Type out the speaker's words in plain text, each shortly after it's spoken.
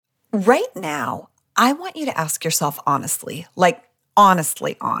Right now, I want you to ask yourself honestly, like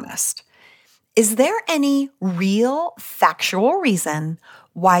honestly honest. Is there any real factual reason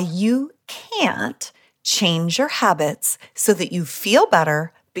why you can't change your habits so that you feel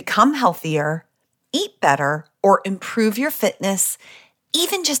better, become healthier, eat better, or improve your fitness,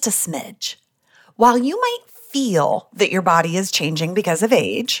 even just a smidge? While you might feel that your body is changing because of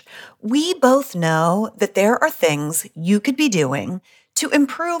age, we both know that there are things you could be doing to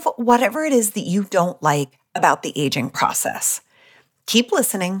improve whatever it is that you don't like about the aging process. Keep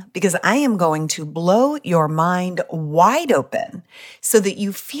listening because I am going to blow your mind wide open so that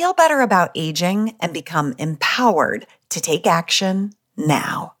you feel better about aging and become empowered to take action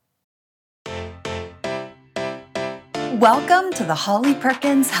now. Welcome to the Holly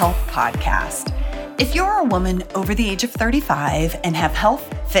Perkins Health Podcast. If you're a woman over the age of 35 and have health,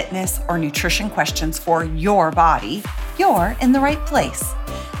 fitness, or nutrition questions for your body, you're in the right place.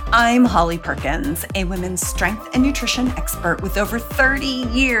 I'm Holly Perkins, a women's strength and nutrition expert with over 30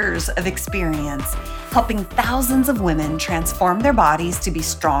 years of experience, helping thousands of women transform their bodies to be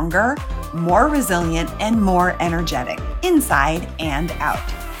stronger, more resilient, and more energetic, inside and out.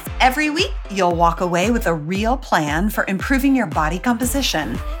 Every week, you'll walk away with a real plan for improving your body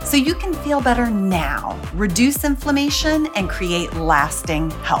composition so you can feel better now, reduce inflammation, and create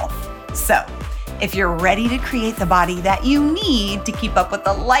lasting health. So, if you're ready to create the body that you need to keep up with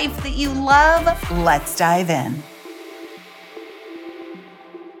the life that you love, let's dive in.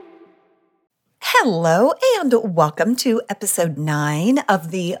 Hello, and welcome to episode 9 of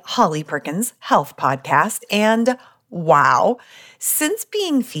the Holly Perkins Health Podcast. And wow, since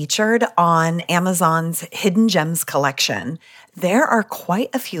being featured on Amazon's Hidden Gems collection, there are quite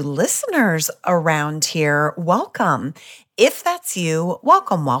a few listeners around here. Welcome. If that's you,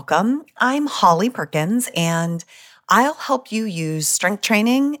 welcome, welcome. I'm Holly Perkins, and I'll help you use strength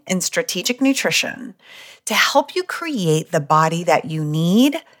training and strategic nutrition to help you create the body that you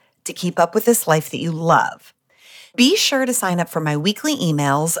need to keep up with this life that you love. Be sure to sign up for my weekly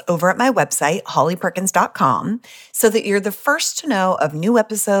emails over at my website, hollyperkins.com, so that you're the first to know of new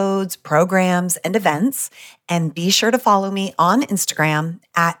episodes, programs, and events. And be sure to follow me on Instagram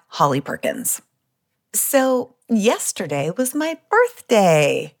at Holly Perkins. So yesterday was my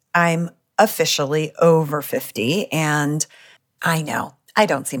birthday. I'm officially over 50, and I know I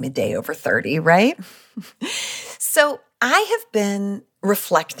don't seem a day over 30, right? So I have been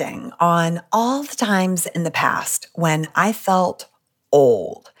reflecting on all the times in the past when I felt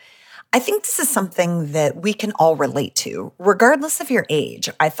old. I think this is something that we can all relate to, regardless of your age.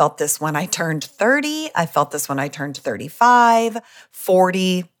 I felt this when I turned 30. I felt this when I turned 35,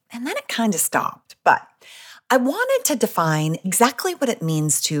 40, and then it kind of stopped. But I wanted to define exactly what it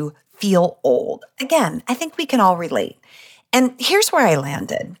means to feel old. Again, I think we can all relate. And here's where I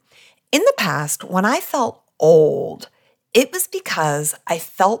landed. In the past, when I felt old, it was because I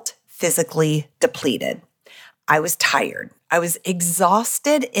felt physically depleted. I was tired. I was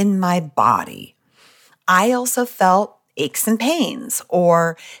exhausted in my body. I also felt aches and pains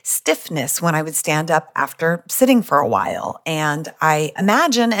or stiffness when I would stand up after sitting for a while. And I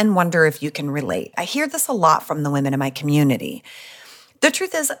imagine and wonder if you can relate. I hear this a lot from the women in my community. The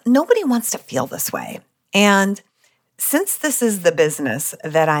truth is, nobody wants to feel this way. And since this is the business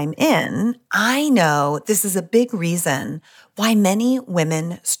that I'm in, I know this is a big reason why many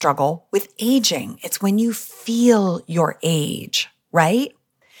women struggle with aging. It's when you feel your age, right?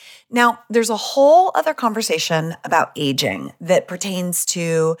 Now, there's a whole other conversation about aging that pertains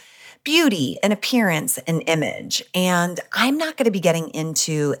to beauty and appearance and image. And I'm not going to be getting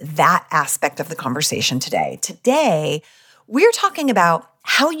into that aspect of the conversation today. Today, we're talking about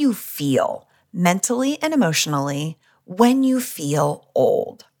how you feel mentally and emotionally when you feel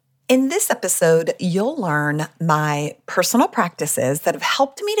old. In this episode, you'll learn my personal practices that have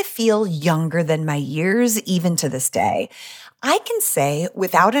helped me to feel younger than my years, even to this day. I can say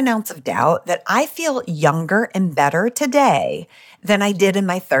without an ounce of doubt that I feel younger and better today than I did in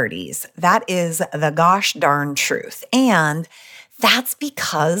my 30s. That is the gosh darn truth. And that's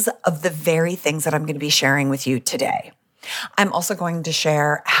because of the very things that I'm going to be sharing with you today. I'm also going to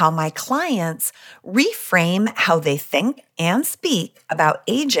share how my clients reframe how they think and speak about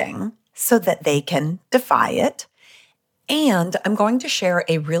aging so that they can defy it. And I'm going to share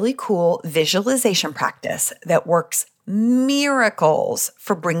a really cool visualization practice that works miracles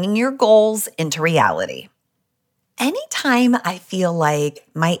for bringing your goals into reality. Anytime I feel like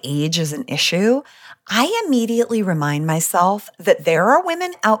my age is an issue, I immediately remind myself that there are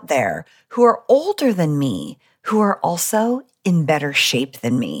women out there who are older than me, who are also in better shape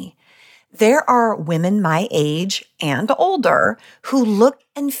than me. There are women my age and older who look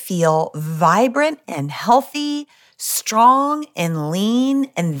and feel vibrant and healthy, strong and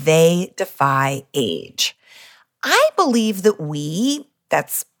lean, and they defy age. I believe that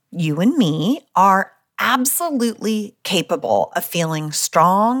that's you and me, are absolutely capable of feeling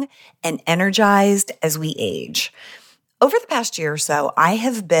strong and energized as we age. Over the past year or so, I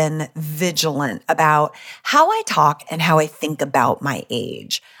have been vigilant about how I talk and how I think about my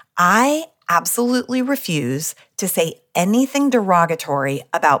age. I absolutely refuse to say anything derogatory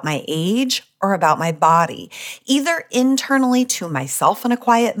about my age or about my body, either internally to myself in a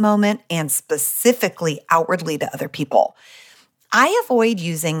quiet moment and specifically outwardly to other people. I avoid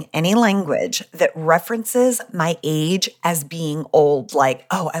using any language that references my age as being old, like,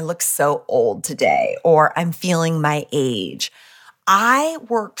 oh, I look so old today, or I'm feeling my age. I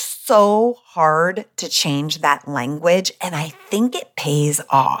work so hard to change that language, and I think it pays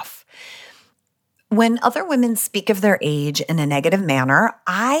off. When other women speak of their age in a negative manner,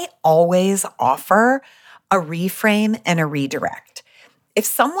 I always offer a reframe and a redirect. If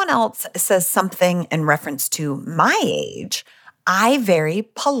someone else says something in reference to my age, I very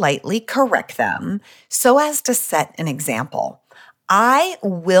politely correct them so as to set an example. I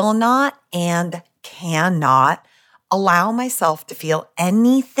will not and cannot allow myself to feel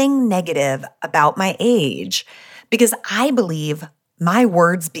anything negative about my age because I believe my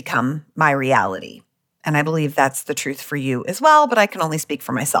words become my reality. And I believe that's the truth for you as well, but I can only speak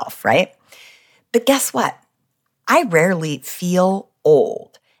for myself, right? But guess what? I rarely feel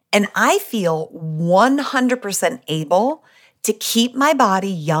old, and I feel 100% able to keep my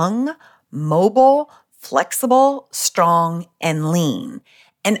body young, mobile, flexible, strong, and lean.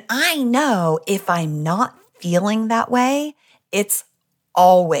 And I know if I'm not feeling that way, it's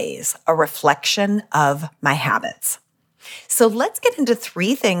always a reflection of my habits. So let's get into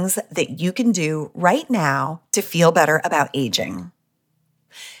 3 things that you can do right now to feel better about aging.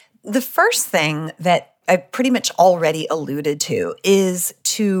 The first thing that I've pretty much already alluded to is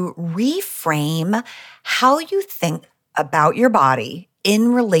to reframe how you think about your body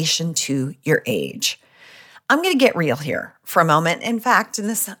in relation to your age. I'm going to get real here for a moment. In fact, in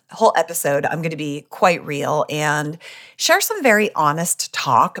this whole episode, I'm going to be quite real and share some very honest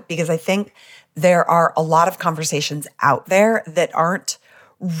talk because I think there are a lot of conversations out there that aren't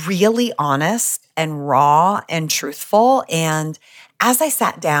really honest and raw and truthful. And as I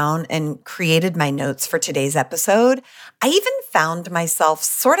sat down and created my notes for today's episode, I even found myself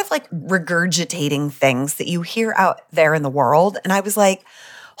sort of like regurgitating things that you hear out there in the world. And I was like,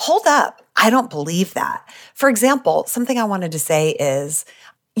 hold up, I don't believe that. For example, something I wanted to say is,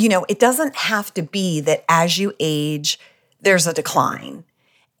 it doesn't have to be that as you age, there's a decline.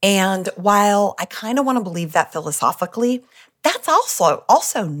 And while I kind of want to believe that philosophically, that's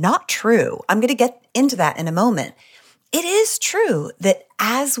also not true. I'm going to get into that in a moment. It is true that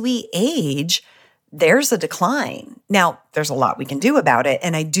as we age, there's a decline. Now, there's a lot we can do about it,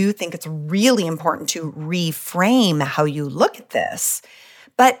 and I do think it's really important to reframe how you look at this,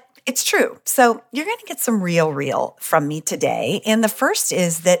 but it's true. So you're going to get some real from me today. And the first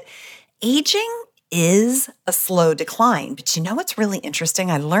is that aging is a slow decline. But you know what's really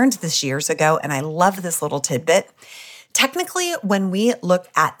interesting? I learned this years ago, and I love this little tidbit. Technically, when we look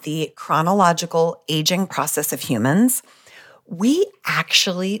at the chronological aging process of humans, we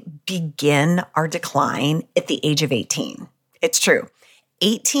actually begin our decline at the age of 18. It's true.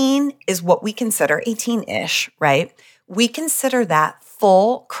 18 is what we consider 18-ish, right? We consider that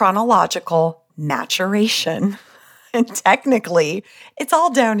full chronological maturation. And technically, it's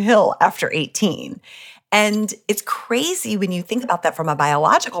all downhill after 18. And it's crazy when you think about that from a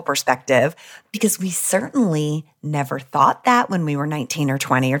biological perspective, because we certainly never thought that when we were 19 or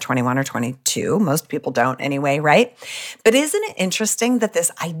 20 or 21 or 22. Most people don't anyway, right? But isn't it interesting that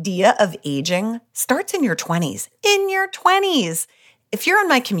this idea of aging starts in your 20s? In your 20s. If you're in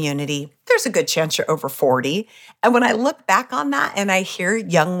my community, there's a good chance you're over 40. And when I look back on that and I hear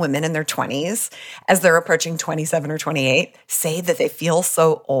young women in their 20s, as they're approaching 27 or 28, say that they feel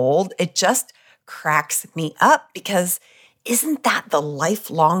so old, it just cracks me up because isn't that the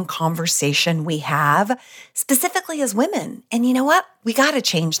lifelong conversation we have, specifically as women? And you know what? We got to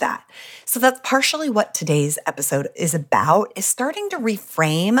change that. So that's partially what today's episode is about, is starting to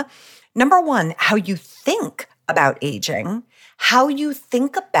reframe, number one, how you think about aging, how you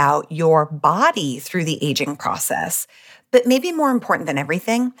think about your body through the aging process, but maybe more important than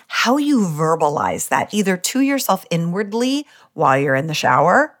everything, how you verbalize that either to yourself inwardly while you're in the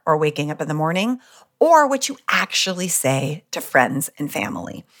shower or waking up in the morning, or what you actually say to friends and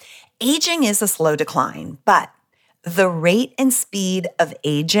family. Aging is a slow decline, but the rate and speed of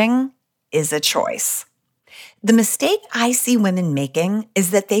aging is a choice. The mistake I see women making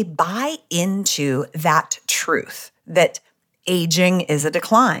is that they buy into that truth that aging is a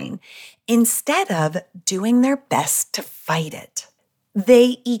decline instead of doing their best to fight it.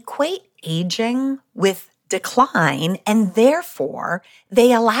 They equate aging with decline, and therefore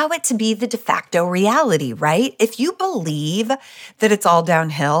they allow it to be the de facto reality, right? If you believe that it's all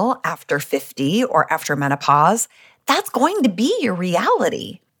downhill after 50 or after menopause, that's going to be your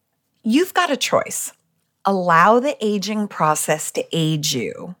reality. You've got a choice. Allow the aging process to age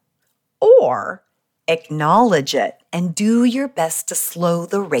you, or acknowledge it and do your best to slow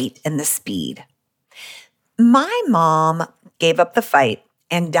the rate and the speed. My mom gave up the fight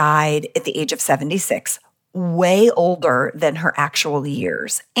and died at the age of 76, way older than her actual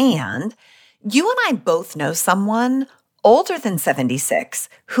years. And you and I both know someone older than 76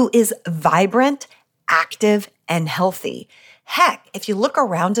 who is vibrant, active, and healthy. Heck, if you look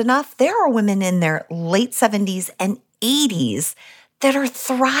around enough, there are women in their late 70s and 80s that are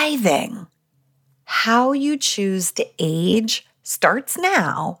thriving. How you choose to age starts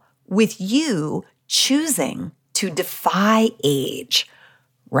now with you choosing to defy age,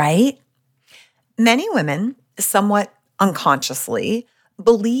 right? Many women, somewhat unconsciously,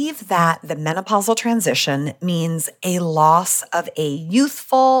 believe that the menopausal transition means a loss of a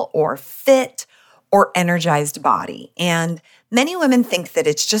youthful or fit or energized body. And many women think that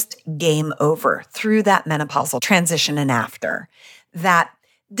it's just game over through that menopausal transition and after, that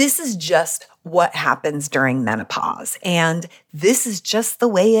this is just what happens during menopause. And this is just the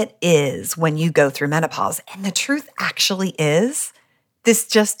way it is when you go through menopause. And the truth actually is, this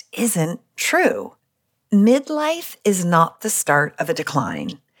just isn't true. Midlife is not the start of a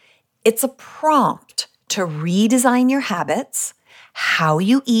decline. It's a prompt to redesign your habits, how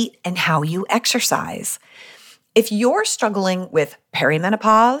you eat, and how you exercise. If you're struggling with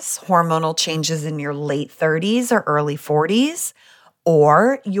perimenopause, hormonal changes in your late 30s or early 40s,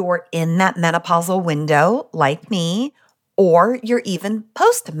 or you're in that menopausal window like me, or you're even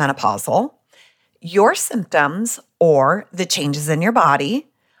postmenopausal, your symptoms or the changes in your body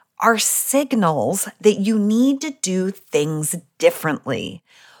are signals that you need to do things differently.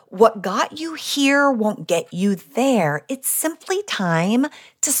 What got you here won't get you there. It's simply time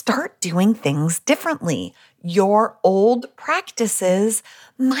to start doing things differently. Your old practices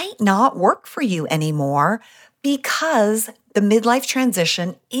might not work for you anymore because the midlife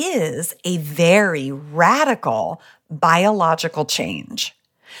transition is a very radical biological change.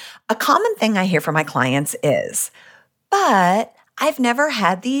 A common thing I hear from my clients is, but I've never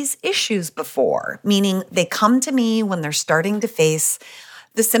had these issues before, meaning they come to me when they're starting to face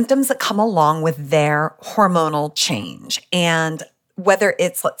the symptoms that come along with their hormonal change. And whether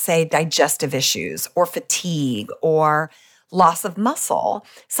it's, let's say, digestive issues or fatigue or loss of muscle,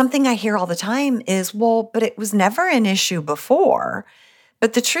 something I hear all the time is, well, but it was never an issue before.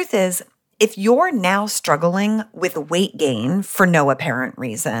 But the truth is, if you're now struggling with weight gain for no apparent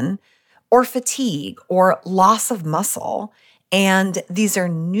reason, or fatigue or loss of muscle, and these are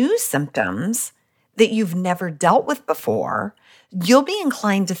new symptoms that you've never dealt with before, you'll be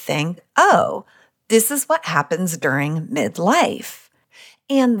inclined to think, oh, this is what happens during midlife.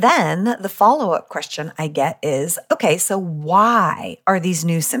 And then the follow-up question I get is, okay, so why are these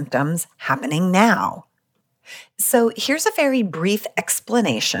new symptoms happening now? So here's a very brief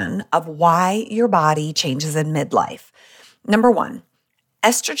explanation of why your body changes in midlife. Number one,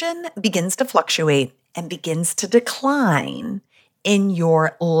 estrogen begins to fluctuate and begins to decline in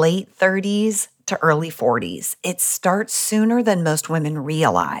your late 30s to early 40s. It starts sooner than most women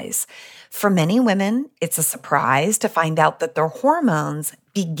realize. For many women, it's a surprise to find out that their hormones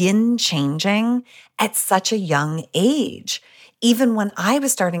begin changing at such a young age. Even when I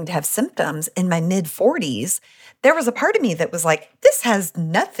was starting to have symptoms in my mid-40s, there was a part of me that was like, this has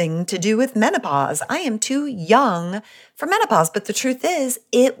nothing to do with menopause. I am too young for menopause. But the truth is,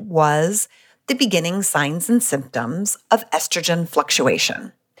 it was the beginning signs and symptoms of estrogen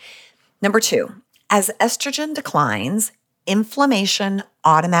fluctuation. Number two, as estrogen declines, inflammation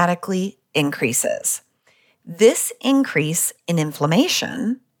automatically increases. This increase in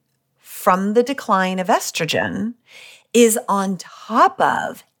inflammation from the decline of estrogen is on top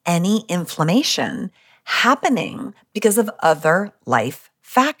of any inflammation happening because of other life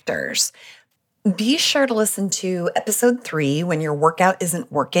factors. Be sure to listen to episode 3, When Your Workout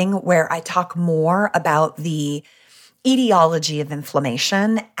Isn't Working, where I talk more about the etiology of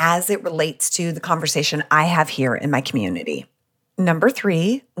inflammation as it relates to the conversation I have here in my community. Number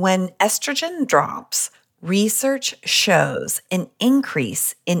 3, when estrogen drops, research shows an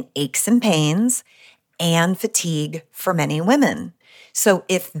increase in aches and pains and fatigue for many women. So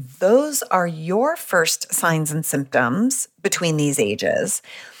if those are your first signs and symptoms between these ages,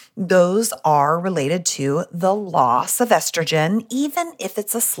 those are related to the loss of estrogen, even if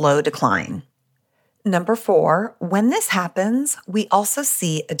it's a slow decline. Number 4, when this happens, we also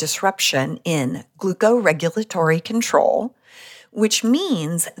see a disruption in glucoregulatory control, which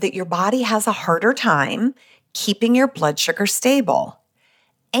means that your body has a harder time keeping your blood sugar stable.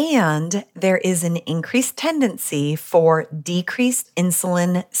 And there is an increased tendency for decreased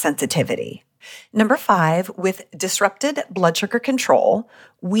insulin sensitivity. Number 5, with disrupted blood sugar control,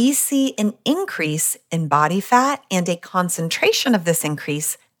 we see an increase in body fat and a concentration of this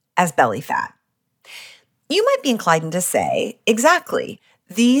increase as belly fat. You might be inclined to say, exactly,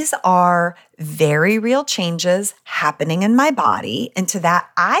 these are very real changes happening in my body. And to that,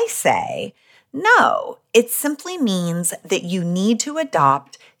 I say, no, it simply means that you need to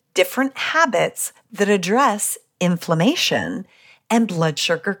adopt different habits that address inflammation and blood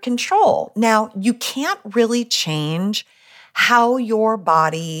sugar control. Now, you can't really change how your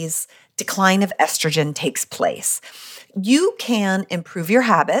body's decline of estrogen takes place. You can improve your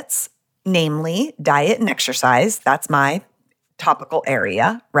habits, namely diet and exercise. That's my topical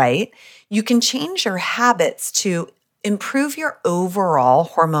area, right? You can change your habits to improve your overall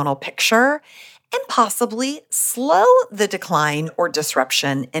hormonal picture and possibly slow the decline or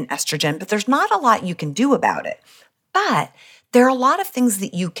disruption in estrogen, but there's not a lot you can do about it. But there are a lot of things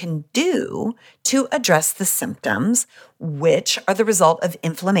that you can do to address the symptoms, which are the result of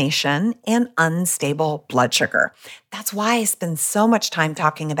inflammation and unstable blood sugar. That's why I spend so much time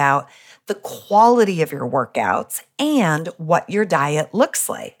talking about the quality of your workouts and what your diet looks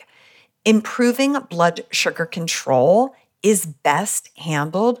like. Improving blood sugar control is best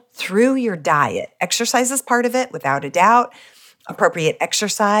handled through your diet. Exercise is part of it, without a doubt. Appropriate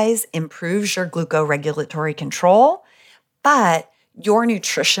exercise improves your glucoregulatory control, but your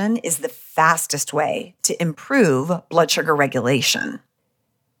nutrition is the fastest way to improve blood sugar regulation.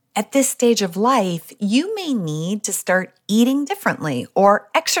 At this stage of life, you may need to start eating differently or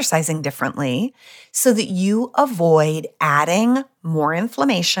exercising differently so that you avoid adding more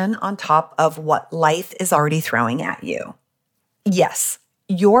inflammation on top of what life is already throwing at you. Yes,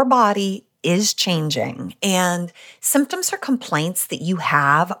 your body is changing, and symptoms or complaints that you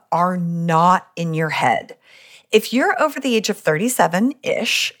have are not in your head. If you're over the age of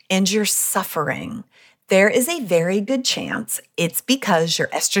 37-ish and you're suffering, there is a very good chance it's because your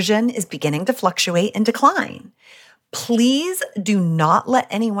estrogen is beginning to fluctuate and decline. Please do not let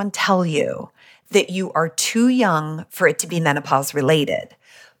anyone tell you that you are too young for it to be menopause related.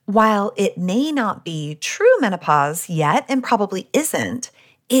 While it may not be true menopause yet and probably isn't,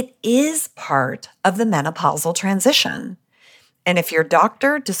 it is part of the menopausal transition. And if your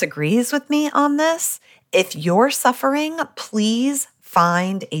doctor disagrees with me on this, if you're suffering, please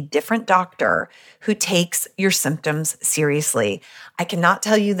find a different doctor who takes your symptoms seriously. I cannot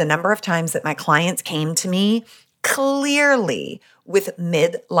tell you the number of times that my clients came to me clearly with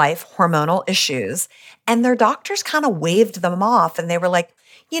midlife hormonal issues, and their doctors kind of waved them off, and they were like,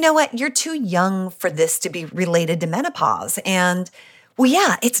 you know what, you're too young for this to be related to menopause. And well,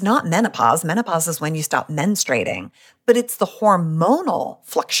 yeah, it's not menopause. Menopause is when you stop menstruating, but it's the hormonal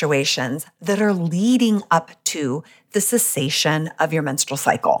fluctuations that are leading up to the cessation of your menstrual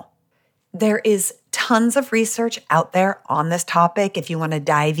cycle. There is tons of research out there on this topic if you want to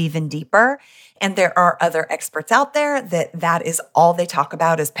dive even deeper. And there are other experts out there that is all they talk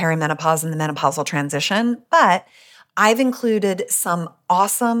about is perimenopause and the menopausal transition. But I've included some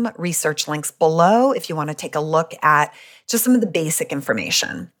awesome research links below if you want to take a look at just some of the basic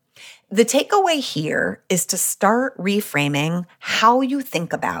information. The takeaway here is to start reframing how you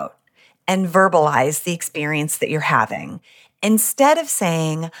think about and verbalize the experience that you're having. Instead of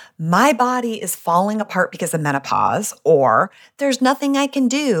saying, my body is falling apart because of menopause, or there's nothing I can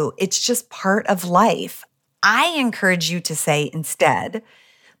do, it's just part of life. I encourage you to say instead,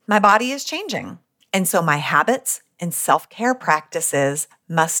 my body is changing, and so my habits and self-care practices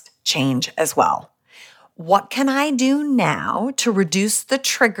must change as well. What can I do now to reduce the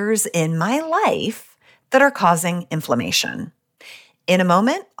triggers in my life that are causing inflammation? In a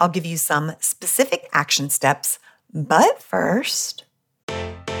moment, I'll give you some specific action steps, but first,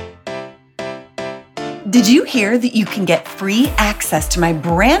 did you hear that you can get free access to my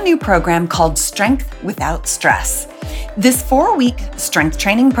brand new program called Strength Without Stress? This 4-week strength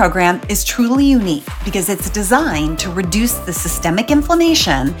training program is truly unique because it's designed to reduce the systemic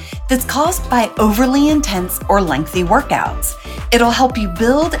inflammation that's caused by overly intense or lengthy workouts. It'll help you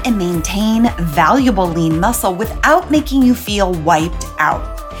build and maintain valuable lean muscle without making you feel wiped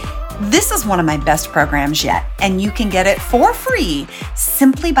out. This is one of my best programs yet, and you can get it for free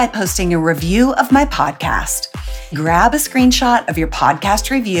simply by posting a review of my podcast. Grab a screenshot of your podcast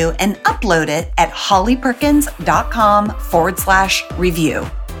review and upload it at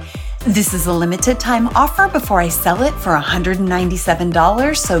hollyperkins.com/review. This is a limited time offer before I sell it for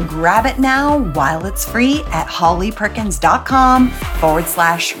 $197, so grab it now while it's free at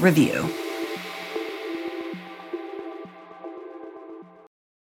hollyperkins.com/review.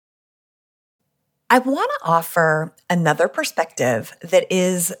 I want to offer another perspective that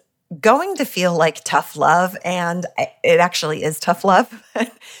is going to feel like tough love, and it actually is tough love.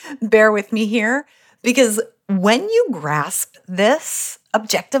 Bear with me here, because when you grasp this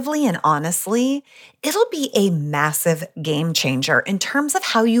objectively and honestly, it'll be a massive game changer in terms of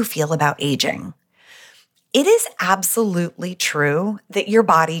how you feel about aging. It is absolutely true that your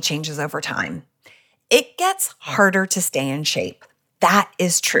body changes over time. It gets harder to stay in shape. That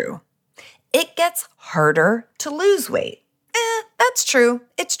is true. It gets harder to lose weight. That's true.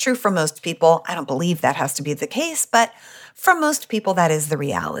 It's true for most people. I don't believe that has to be the case, but for most people, that is the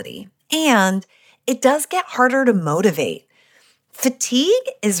reality. And it does get harder to motivate. Fatigue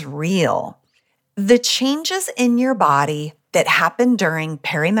is real. The changes in your body that happen during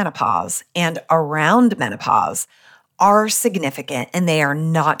perimenopause and around menopause are significant, and they are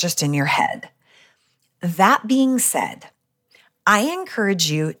not just in your head. That being said, I encourage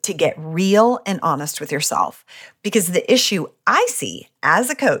you to get real and honest with yourself, because the issue I see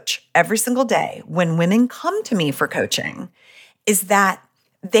as a coach every single day when women come to me for coaching is that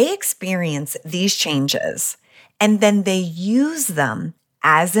they experience these changes and then they use them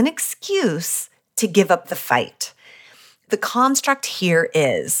as an excuse to give up the fight. The construct here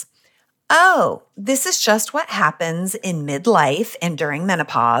is, oh, this is just what happens in midlife and during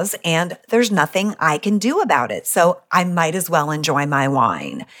menopause, and there's nothing I can do about it, so I might as well enjoy my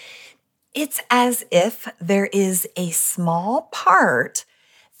wine. It's as if there is a small part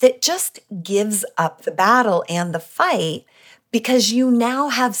that just gives up the battle and the fight because you now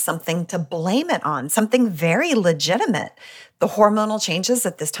have something to blame it on, something very legitimate. The hormonal changes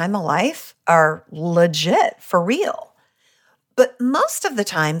at this time of life are legit, for real. But most of the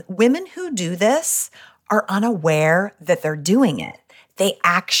time, women who do this are unaware that they're doing it. They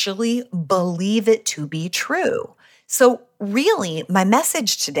actually believe it to be true. So really, my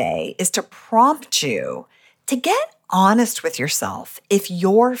message today is to prompt you to get honest with yourself if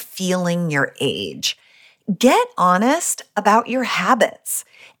you're feeling your age. Get honest about your habits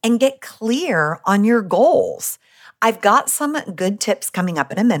and get clear on your goals. I've got some good tips coming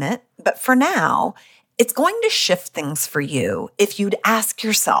up in a minute, but for now, it's going to shift things for you if you'd ask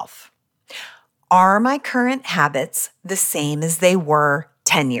yourself, are my current habits the same as they were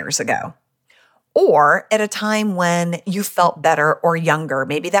 10 years ago? Or at a time when you felt better or younger,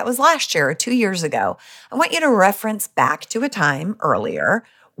 maybe that was last year or 2 years ago. I want you to reference back to a time earlier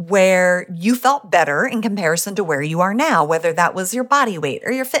where you felt better in comparison to where you are now, whether that was your body weight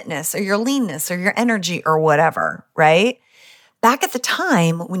or your fitness or your leanness or your energy or whatever, right? Back at the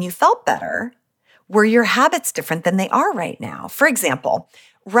time when you felt better, were your habits different than they are right now? For example,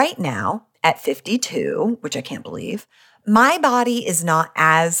 right now at 52, which I can't believe, my body is not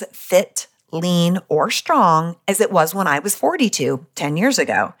as fit, lean, or strong as it was when I was 42, 10 years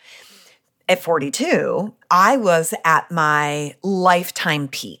ago. At 42, I was at my lifetime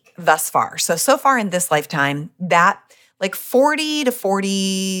peak thus far. So far in this lifetime, that like 40 to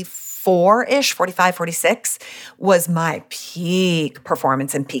 44-ish, 45, 46 was my peak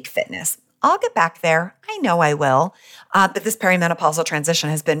performance and peak fitness. I'll get back there. I know I will. But this perimenopausal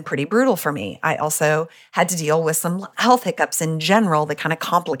transition has been pretty brutal for me. I also had to deal with some health hiccups in general that kind of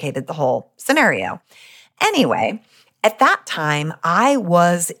complicated the whole scenario. Anyway, at that time, I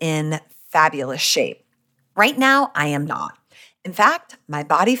was in fabulous shape. Right now, I am not. In fact, my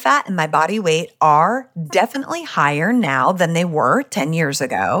body fat and my body weight are definitely higher now than they were 10 years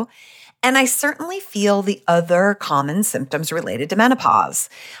ago. And I certainly feel the other common symptoms related to menopause.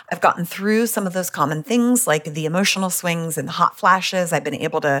 I've gotten through some of those common things like the emotional swings and the hot flashes. I've been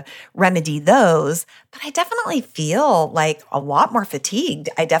able to remedy those, but I definitely feel like a lot more fatigued.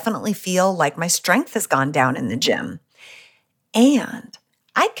 I definitely feel like my strength has gone down in the gym. And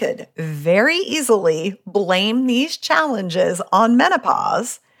I could very easily blame these challenges on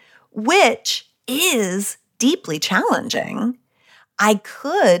menopause, which is deeply challenging. I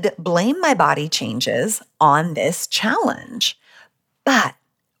could blame my body changes on this challenge. But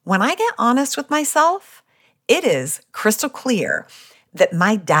when I get honest with myself, it is crystal clear that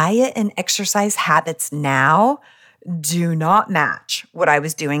my diet and exercise habits now do not match what I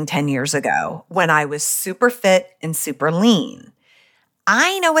was doing 10 years ago when I was super fit and super lean.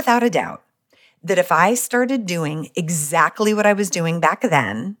 I know without a doubt that if I started doing exactly what I was doing back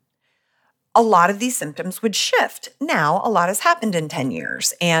then, a lot of these symptoms would shift. Now, a lot has happened in 10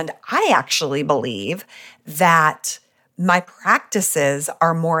 years, and I actually believe that my practices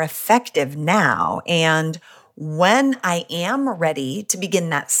are more effective now. And when I am ready to begin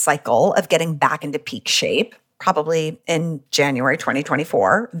that cycle of getting back into peak shape, probably in January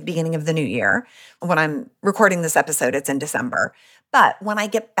 2024, the beginning of the new year. When I'm recording this episode, it's in December. But when I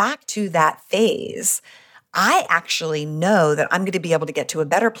get back to that phase, I actually know that I'm going to be able to get to a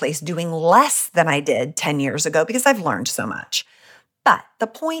better place doing less than I did 10 years ago because I've learned so much. But the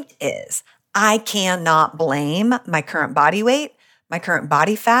point is, I cannot blame my current body weight, my current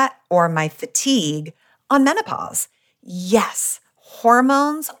body fat, or my fatigue on menopause. Yes,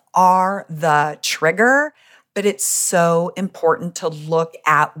 hormones are the trigger, but it's so important to look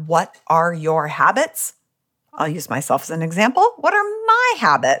at what are your habits. I'll use myself as an example. What are my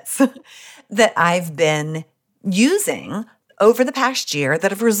habits that I've been using over the past year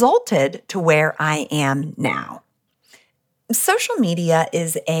that have resulted to where I am now? Social media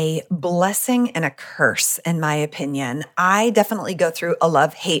is a blessing and a curse, in my opinion. I definitely go through a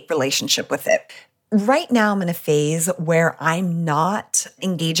love-hate relationship with it. Right now, I'm in a phase where I'm not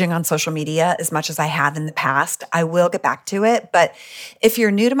engaging on social media as much as I have in the past. I will get back to it. But if you're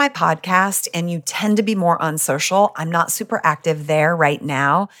new to my podcast and you tend to be more on social, I'm not super active there right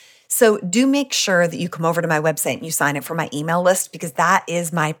now. So do make sure that you come over to my website and you sign up for my email list because that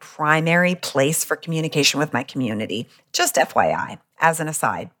is my primary place for communication with my community. Just FYI, as an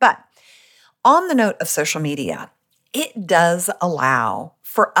aside. But on the note of social media, it does allow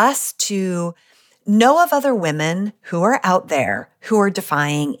for us to know of other women who are out there who are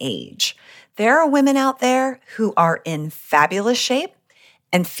defying age. There are women out there who are in fabulous shape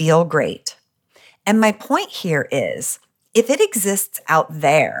and feel great. And my point here is, if it exists out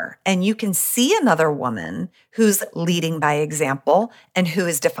there and you can see another woman who's leading by example and who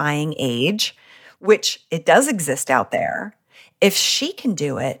is defying age, which it does exist out there, if she can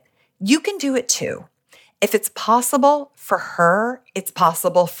do it, you can do it too. If it's possible for her, it's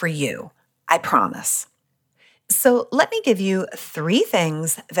possible for you. I promise. So let me give you 3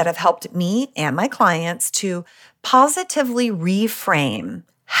 things that have helped me and my clients to positively reframe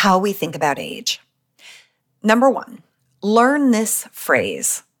how we think about age. Number 1, learn this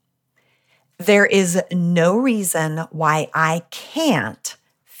phrase. There is no reason why I can't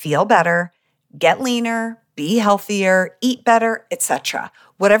feel better, get leaner, be healthier, eat better, etc.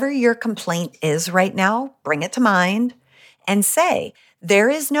 Whatever your complaint is right now, bring it to mind and say,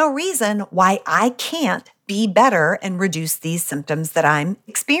 there is no reason why I can't be better and reduce these symptoms that I'm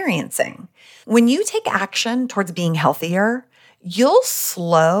experiencing. When you take action towards being healthier, you'll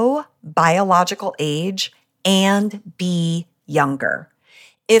slow biological age and be younger.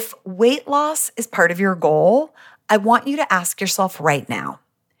 If weight loss is part of your goal, I want you to ask yourself right now,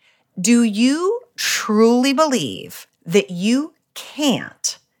 do you truly believe that you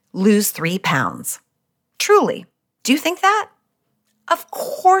can't lose 3 pounds? Truly, do you think that? Of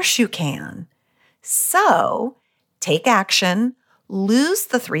course you can. So take action, lose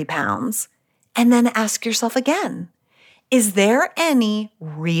the 3 pounds, and then ask yourself again, is there any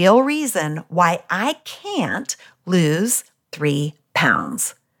real reason why I can't lose 3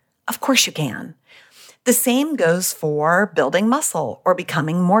 pounds? Of course you can. The same goes for building muscle or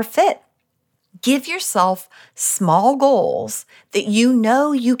becoming more fit. Give yourself small goals that you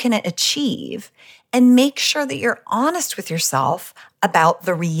know you can achieve and make sure that you're honest with yourself about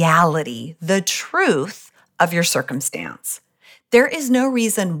the reality, the truth of your circumstance. There is no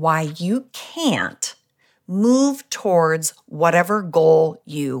reason why you can't move towards whatever goal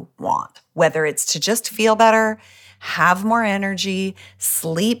you want, whether it's to just feel better, have more energy,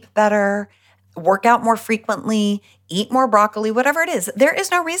 sleep better, work out more frequently, eat more broccoli, whatever it is. There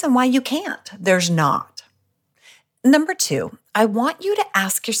is no reason why you can't. There's not. Number 2, I want you to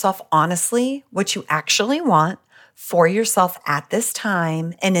ask yourself honestly what you actually want for yourself at this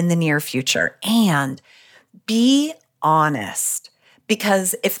time and in the near future. And be honest.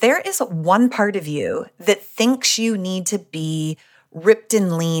 Because if there is one part of you that thinks you need to be ripped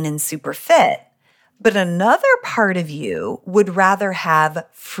and lean and super fit, but another part of you would rather have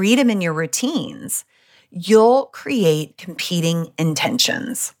freedom in your routines, you'll create competing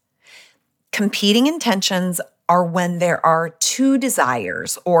intentions. Competing intentions are when there are 2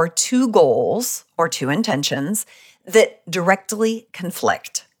 desires or 2 goals or 2 intentions that directly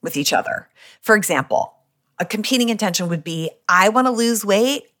conflict with each other. For example, a competing intention would be, I want to lose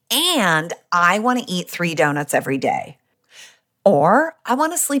weight and I want to eat 3 donuts every day. Or I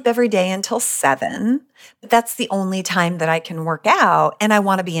want to sleep every day until 7, but that's the only time that I can work out and I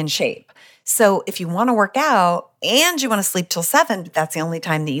want to be in shape. So if you want to work out and you want to sleep till 7, but that's the only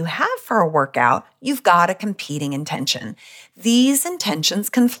time that you have for a workout, you've got a competing intention. These intentions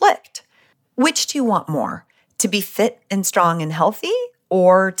conflict. Which do you want more? To be fit and strong and healthy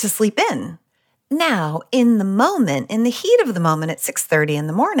or to sleep in? Now, in the moment, in the heat of the moment at 6:30 in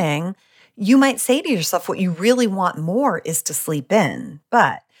the morning, you might say to yourself, what you really want more is to sleep in.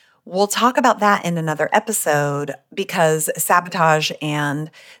 But we'll talk about that in another episode because sabotage and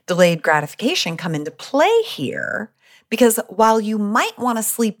delayed gratification come into play here. Because while you might want to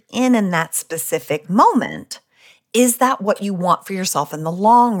sleep in that specific moment, is that what you want for yourself in the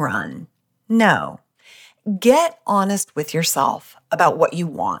long run? No. Get honest with yourself about what you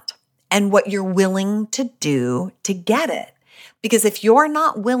want and what you're willing to do to get it. Because if you're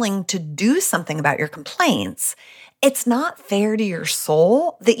not willing to do something about your complaints, it's not fair to your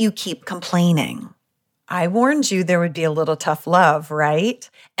soul that you keep complaining. I warned you there would be a little tough love, right?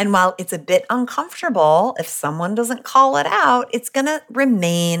 And while it's a bit uncomfortable, if someone doesn't call it out, it's going to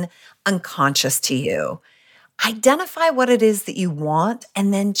remain unconscious to you. Identify what it is that you want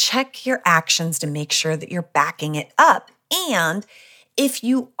and then check your actions to make sure that you're backing it up. And if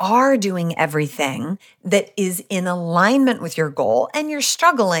you are doing everything that is in alignment with your goal and you're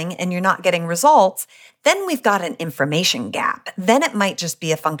struggling and you're not getting results, then we've got an information gap. Then it might just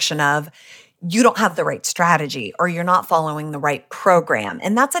be a function of you don't have the right strategy or you're not following the right program.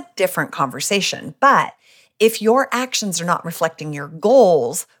 And that's a different conversation. But if your actions are not reflecting your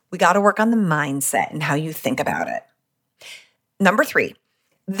goals, we got to work on the mindset and how you think about it. Number 3.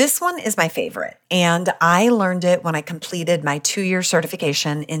 This one is my favorite, and I learned it when I completed my 2-year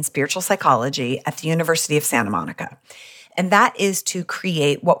certification in spiritual psychology at the University of Santa Monica, and that is to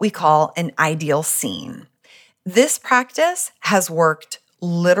create what we call an ideal scene. This practice has worked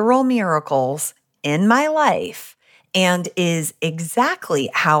literal miracles in my life and is exactly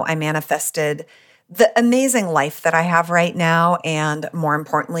how I manifested the amazing life that I have right now, and more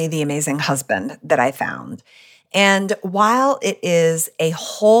importantly, the amazing husband that I found. And while it is a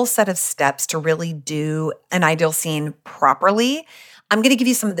whole set of steps to really do an ideal scene properly, I'm going to give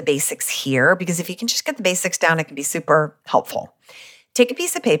you some of the basics here because if you can just get the basics down, it can be super helpful. Take a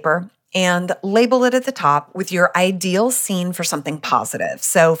piece of paper and label it at the top with your ideal scene for something positive.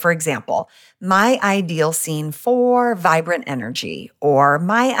 So, for example, my ideal scene for vibrant energy, or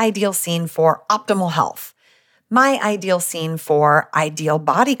my ideal scene for optimal health, my ideal scene for ideal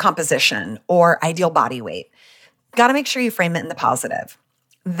body composition or ideal body weight. Got to make sure you frame it in the positive.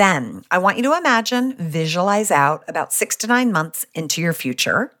 Then I want you to imagine, visualize out about 6 to 9 months into your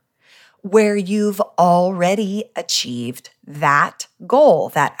future where you've already achieved that goal,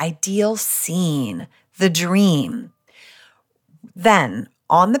 that ideal scene, the dream. Then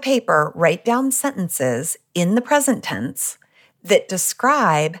on the paper, write down sentences in the present tense that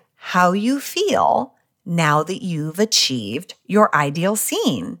describe how you feel now that you've achieved your ideal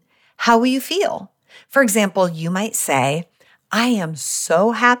scene. How will you feel? For example, you might say, I am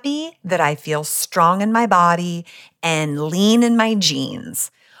so happy that I feel strong in my body and lean in my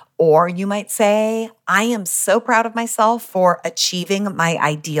jeans. Or you might say, I am so proud of myself for achieving my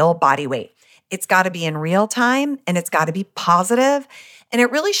ideal body weight. It's got to be in real time and it's got to be positive. And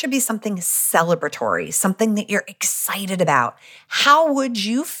it really should be something celebratory, something that you're excited about. How would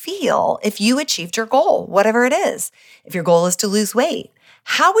you feel if you achieved your goal, whatever it is? If your goal is to lose weight,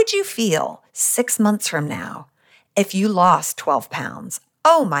 how would you feel 6 months from now if you lost 12 pounds?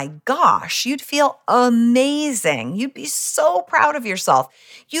 Oh my gosh, you'd feel amazing. You'd be so proud of yourself.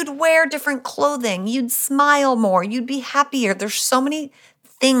 You'd wear different clothing. You'd smile more. You'd be happier. There's so many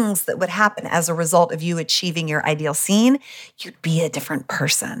things that would happen as a result of you achieving your ideal scene. You'd be a different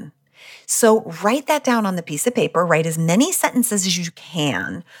person. So write that down on the piece of paper. Write as many sentences as you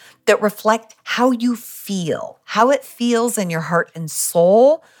can that reflect how you feel, how it feels in your heart and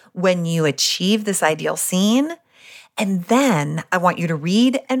soul when you achieve this ideal scene. And then I want you to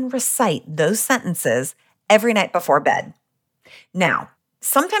read and recite those sentences every night before bed. Now,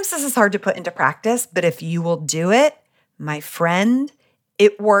 sometimes this is hard to put into practice, but if you will do it, my friend,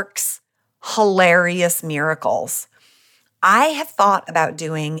 it works hilarious miracles. I have thought about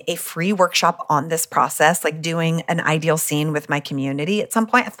doing a free workshop on this process, like doing an ideal scene with my community. At some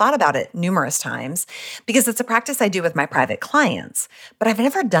point, I've thought about it numerous times because it's a practice I do with my private clients, but I've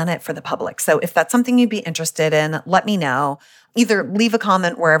never done it for the public. So if that's something you'd be interested in, let me know. Either leave a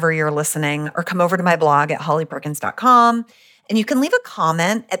comment wherever you're listening or come over to my blog at hollyperkins.com. And you can leave a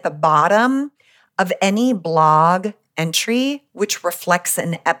comment at the bottom of any blog entry, which reflects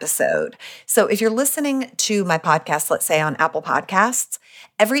an episode. So if you're listening to my podcast, let's say on Apple Podcasts,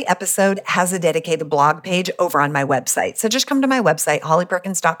 every episode has a dedicated blog page over on my website. So just come to my website,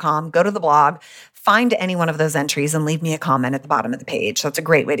 hollyperkins.com, go to the blog, find any one of those entries and leave me a comment at the bottom of the page. So it's a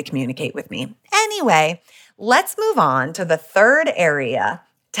great way to communicate with me. Anyway, let's move on to the third area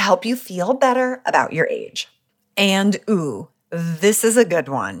to help you feel better about your age. And this is a good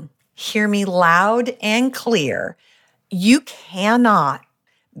one. Hear me loud and clear. You cannot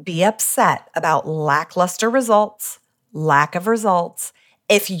be upset about lackluster results, lack of results,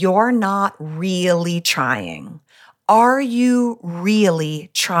 if you're not really trying. Are you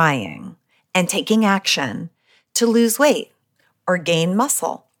really trying and taking action to lose weight or gain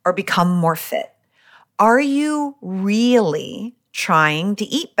muscle or become more fit? Are you really trying to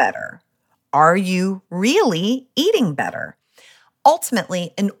eat better? Are you really eating better?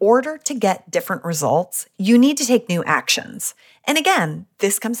 Ultimately, in order to get different results, you need to take new actions. And again,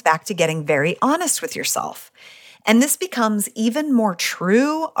 this comes back to getting very honest with yourself. And this becomes even more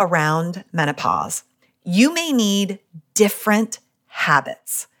true around menopause. You may need different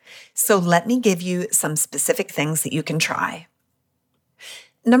habits. So let me give you some specific things that you can try.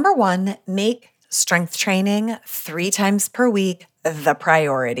 Number one, make strength training 3 times per week the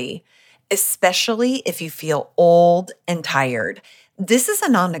priority, especially if you feel old and tired. This is a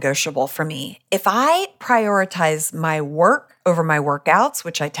non-negotiable for me. If I prioritize my work over my workouts,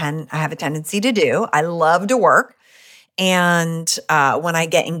 which I have a tendency to do, I love to work. And when I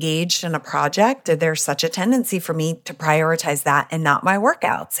get engaged in a project, there's such a tendency for me to prioritize that and not my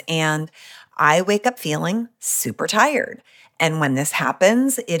workouts. And I wake up feeling super tired. And when this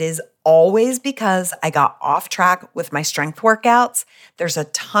happens, it is always because I got off track with my strength workouts. There's a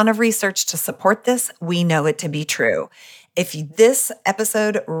ton of research to support this. We know it to be true. If this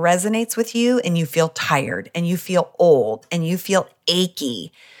episode resonates with you and you feel tired and you feel old and you feel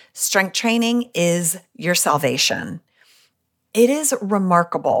achy, strength training is your salvation. It is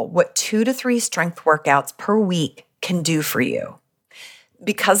remarkable what 2 to 3 strength workouts per week can do for you.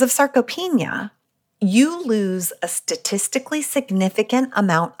 Because of sarcopenia, you lose a statistically significant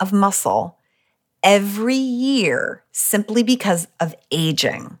amount of muscle every year simply because of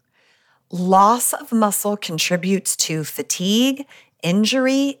aging. Loss of muscle contributes to fatigue,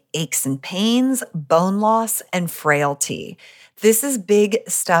 injury, aches and pains, bone loss, and frailty. This is big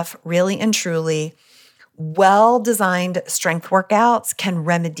stuff, really and truly. Well-designed strength workouts can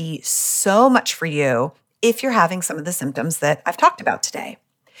remedy so much for you if you're having some of the symptoms that I've talked about today.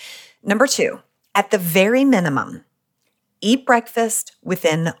 Number 2, at the very minimum, eat breakfast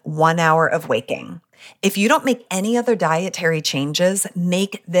within 1 hour of waking. If you don't make any other dietary changes,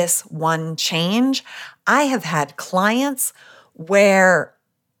 make this one change. I have had clients where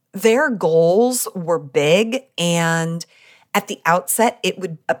their goals were big, and at the outset, it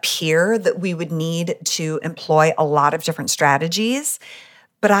would appear that we would need to employ a lot of different strategies.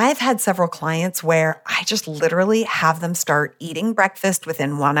 But I've had several clients where I just literally have them start eating breakfast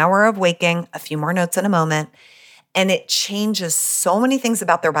within 1 hour of waking, a few more notes in a moment, and it changes so many things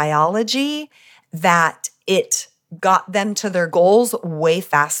about their biology that it got them to their goals way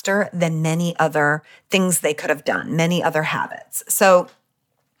faster than many other things they could have done, many other habits. So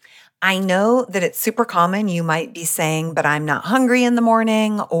I know that it's super common. You might be saying, but I'm not hungry in the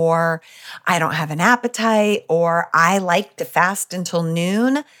morning, or I don't have an appetite, or I like to fast until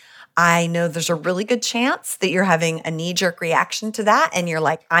noon. I know there's a really good chance that you're having a knee-jerk reaction to that, and you're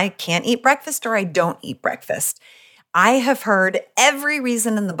like, I can't eat breakfast or I don't eat breakfast. I have heard every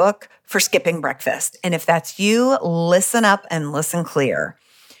reason in the book for skipping breakfast. And if that's you, listen up and listen clear.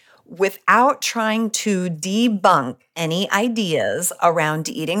 Without trying to debunk any ideas around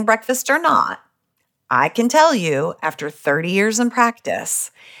eating breakfast or not, I can tell you after 30 years in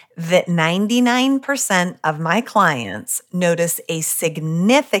practice that 99% of my clients notice a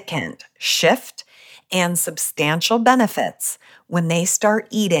significant shift and substantial benefits when they start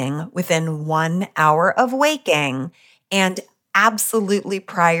eating within 1 hour of waking and absolutely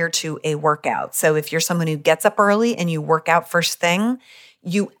prior to a workout. So if you're someone who gets up early and you work out first thing,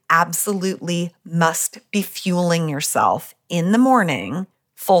 you absolutely must be fueling yourself in the morning,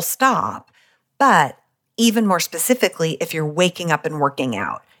 full stop. But even more specifically, if you're waking up and working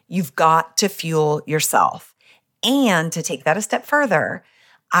out, you've got to fuel yourself. And to take that a step further,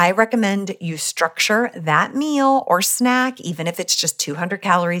 I recommend you structure that meal or snack, even if it's just 200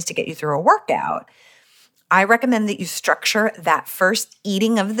 calories to get you through a workout. I recommend that you structure that first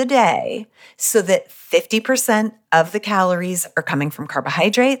eating of the day so that 50% of the calories are coming from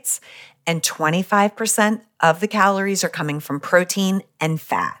carbohydrates and 25% of the calories are coming from protein and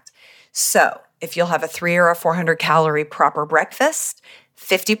fat. So if you'll have a 300 or a 400 calorie proper breakfast,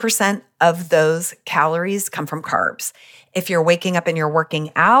 50% of those calories come from carbs. If you're waking up and you're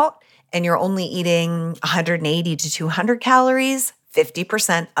working out and you're only eating 180 to 200 calories,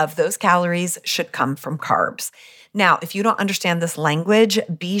 50% of those calories should come from carbs. Now, if you don't understand this language,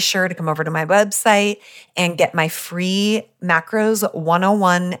 be sure to come over to my website and get my free Macros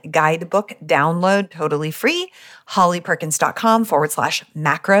 101 guidebook download, totally free,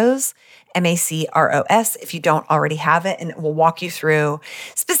 hollyperkins.com/macros, MACROS, if you don't already have it, and it will walk you through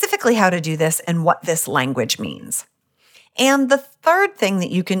specifically how to do this and what this language means. And the third thing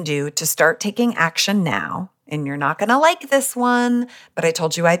that you can do to start taking action now, and you're not going to like this one, but I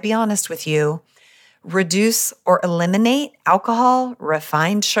told you I'd be honest with you, reduce or eliminate alcohol,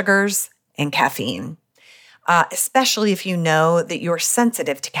 refined sugars, and caffeine. Especially if you know that you're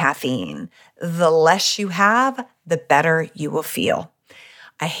sensitive to caffeine. The less you have, the better you will feel.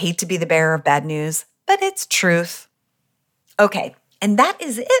 I hate to be the bearer of bad news, but it's truth. Okay, and that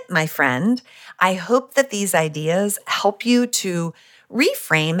is it, my friend. I hope that these ideas help you to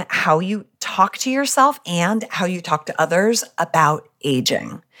reframe how you talk to yourself and how you talk to others about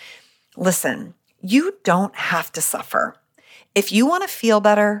aging. Listen, you don't have to suffer. If you want to feel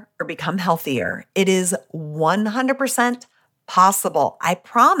better or become healthier, it is 100% possible. I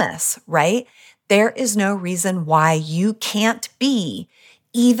promise, right? There is no reason why you can't be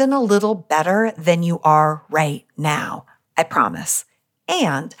even a little better than you are right now. I promise.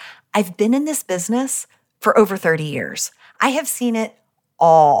 And I've been in this business for over 30 years. I have seen it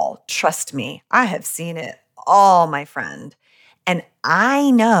all. Trust me, I have seen it all, my friend. And I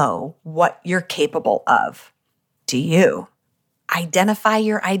know what you're capable of. Do you? Identify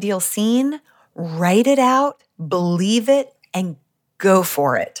your ideal scene, write it out, believe it, and go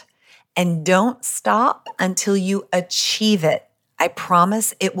for it. And don't stop until you achieve it. I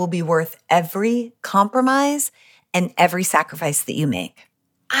promise it will be worth every compromise and every sacrifice that you make.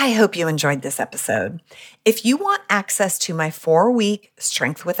 I hope you enjoyed this episode. If you want access to my 4-week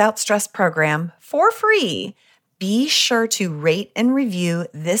Strength Without Stress program for free, be sure to rate and review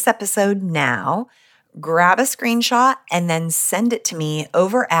this episode now, grab a screenshot, and then send it to me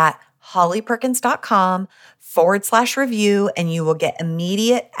over at hollyperkins.com/review, and you will get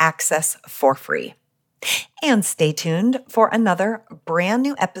immediate access for free. And stay tuned for another brand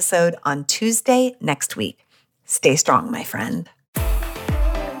new episode on Tuesday next week. Stay strong, my friend.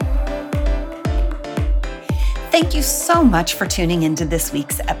 Thank you so much for tuning into this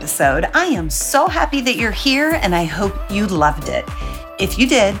week's episode. I am so happy that you're here, and I hope you loved it. If you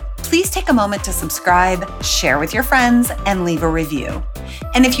did, please take a moment to subscribe, share with your friends, and leave a review.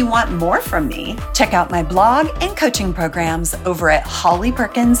 And if you want more from me, check out my blog and coaching programs over at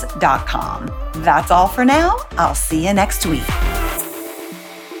hollyperkins.com. That's all for now. I'll see you next week.